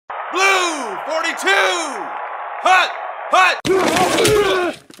Blue 42. Hut, hut.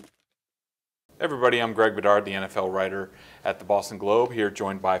 Everybody, I'm Greg Bedard, the NFL writer at the Boston Globe, here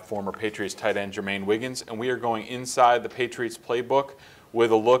joined by former Patriots tight end Jermaine Wiggins, and we are going inside the Patriots playbook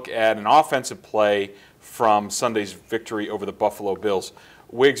with a look at an offensive play from Sunday's victory over the Buffalo Bills.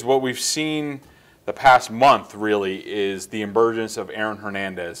 Wiggs, what we've seen the past month really is the emergence of Aaron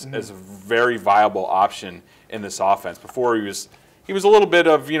Hernandez as a very viable option in this offense. Before he was a little bit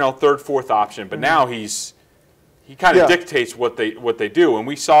of, third, fourth option, but now he kind of dictates what they do. And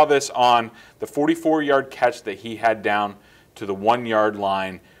we saw this on the 44-yard catch that he had down to the 1-yard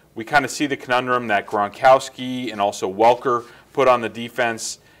line. We kind of see the conundrum that Gronkowski and also Welker put on the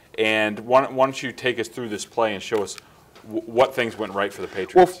defense. And why don't you take us through this play and show us what things went right for the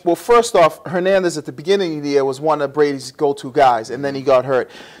Patriots? Well, first off, Hernandez at the beginning of the year was one of Brady's go-to guys, and then he got hurt.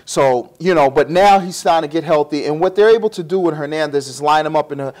 So, but now he's starting to get healthy, and what they're able to do with Hernandez is line him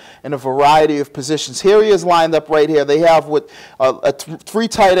up in a variety of positions. Here he is lined up right here. They have with a three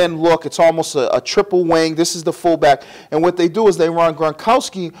tight end look. It's almost a triple wing. This is the fullback, and what they do is they run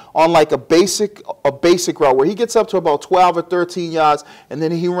Gronkowski on like a basic route where he gets up to about 12 or 13 yards, and then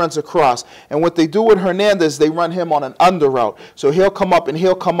he runs across. And what they do with Hernandez, they run him on an under route. So he'll come up and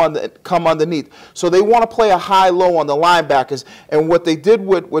he'll come underneath. So they want to play a high-low on the linebackers. And what they did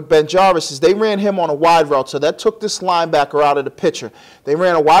with Ben Jarvis is they ran him on a wide route. So that took this linebacker out of the picture. They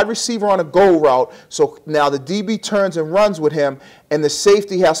ran a wide receiver on a go route. So now the DB turns and runs with him, and the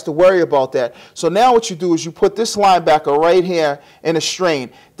safety has to worry about that. So now what you do is you put this linebacker right here in a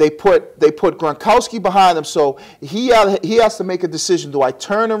strain. They put Gronkowski behind him, so he has to make a decision. Do I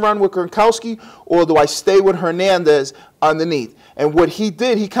turn and run with Gronkowski, or do I stay with Hernandez underneath? And what he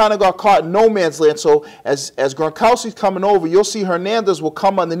did, he kind of got caught in no man's land. So as Gronkowski's coming over, you'll see Hernandez will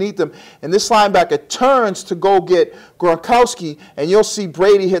come underneath him, and this linebacker turns to go get Gronkowski, and you'll see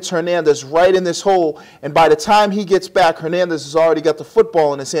Brady hits Hernandez right in this hole. And by the time he gets back, Hernandez has already got the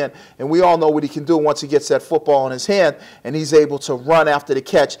football in his hand, and we all know what he can do once he gets that football in his hand, and he's able to run after the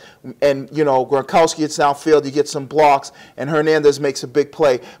catch. And Gronkowski gets downfield, he gets some blocks, and Hernandez makes a big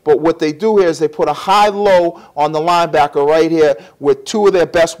play. But what they do here is they put a high-low on the linebacker right here with two of their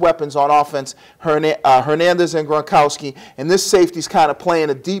best weapons on offense, Hernandez and Gronkowski, and this safety's kind of playing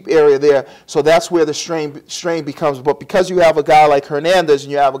a deep area there, so that's where the strain becomes. But because you have a guy like Hernandez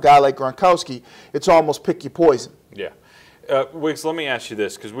and you have a guy like Gronkowski, it's almost pick your poison. Yeah. Wiggs, let me ask you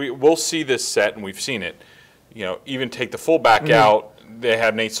this, because we'll see this set, and we've seen it. Even take the fullback out. They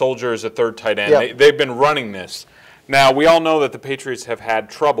have Nate Soldier as a third tight end. Yep. They've been running this. Now, we all know that the Patriots have had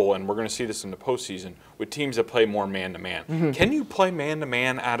trouble, and we're going to see this in the postseason, with teams that play more man-to-man. Can you play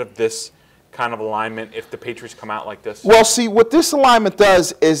man-to-man out of this kind of alignment if the Patriots come out like this? Well, see, what this alignment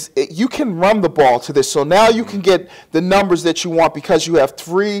does is you can run the ball to this. So now you can get the numbers that you want because you have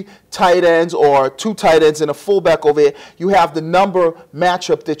three tight ends or two tight ends and a fullback over here. You have the number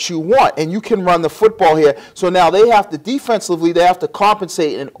matchup that you want, and you can run the football here. So now they have to, defensively, they have to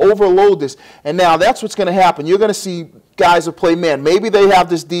compensate and overload this. And now that's what's going to happen. You're going to see guys who play man. Maybe they have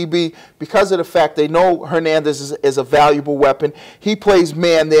this DB because of the fact they know Hernandez is a valuable weapon. He plays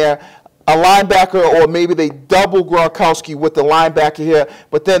man there. A linebacker, or maybe they double Gronkowski with the linebacker here,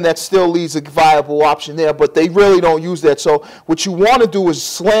 but then that still leaves a viable option there, but they really don't use that. So what you want to do is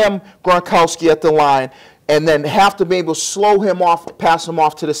slam Gronkowski at the line and then have to be able to slow him off, pass him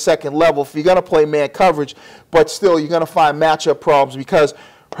off to the second level if you're going to play man coverage, but still you're going to find matchup problems because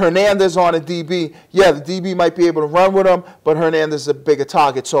Hernandez on a DB, yeah, the DB might be able to run with him, but Hernandez is a bigger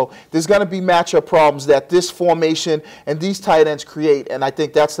target. So there's going to be matchup problems that this formation and these tight ends create, and I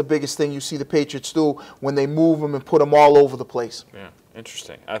think that's the biggest thing you see the Patriots do when they move them and put them all over the place. Yeah,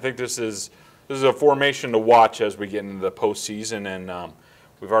 interesting. I think this is a formation to watch as we get into the postseason, and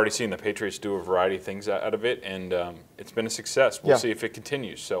we've already seen the Patriots do a variety of things out of it, and it's been a success. We'll see if it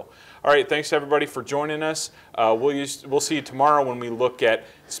continues. So, all right, thanks everybody for joining us. We'll see you tomorrow when we look at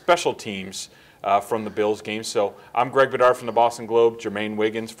special teams from the Bills game. So I'm Greg Bedard from the Boston Globe, Jermaine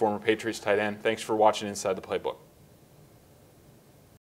Wiggins, former Patriots tight end. Thanks for watching Inside the Playbook.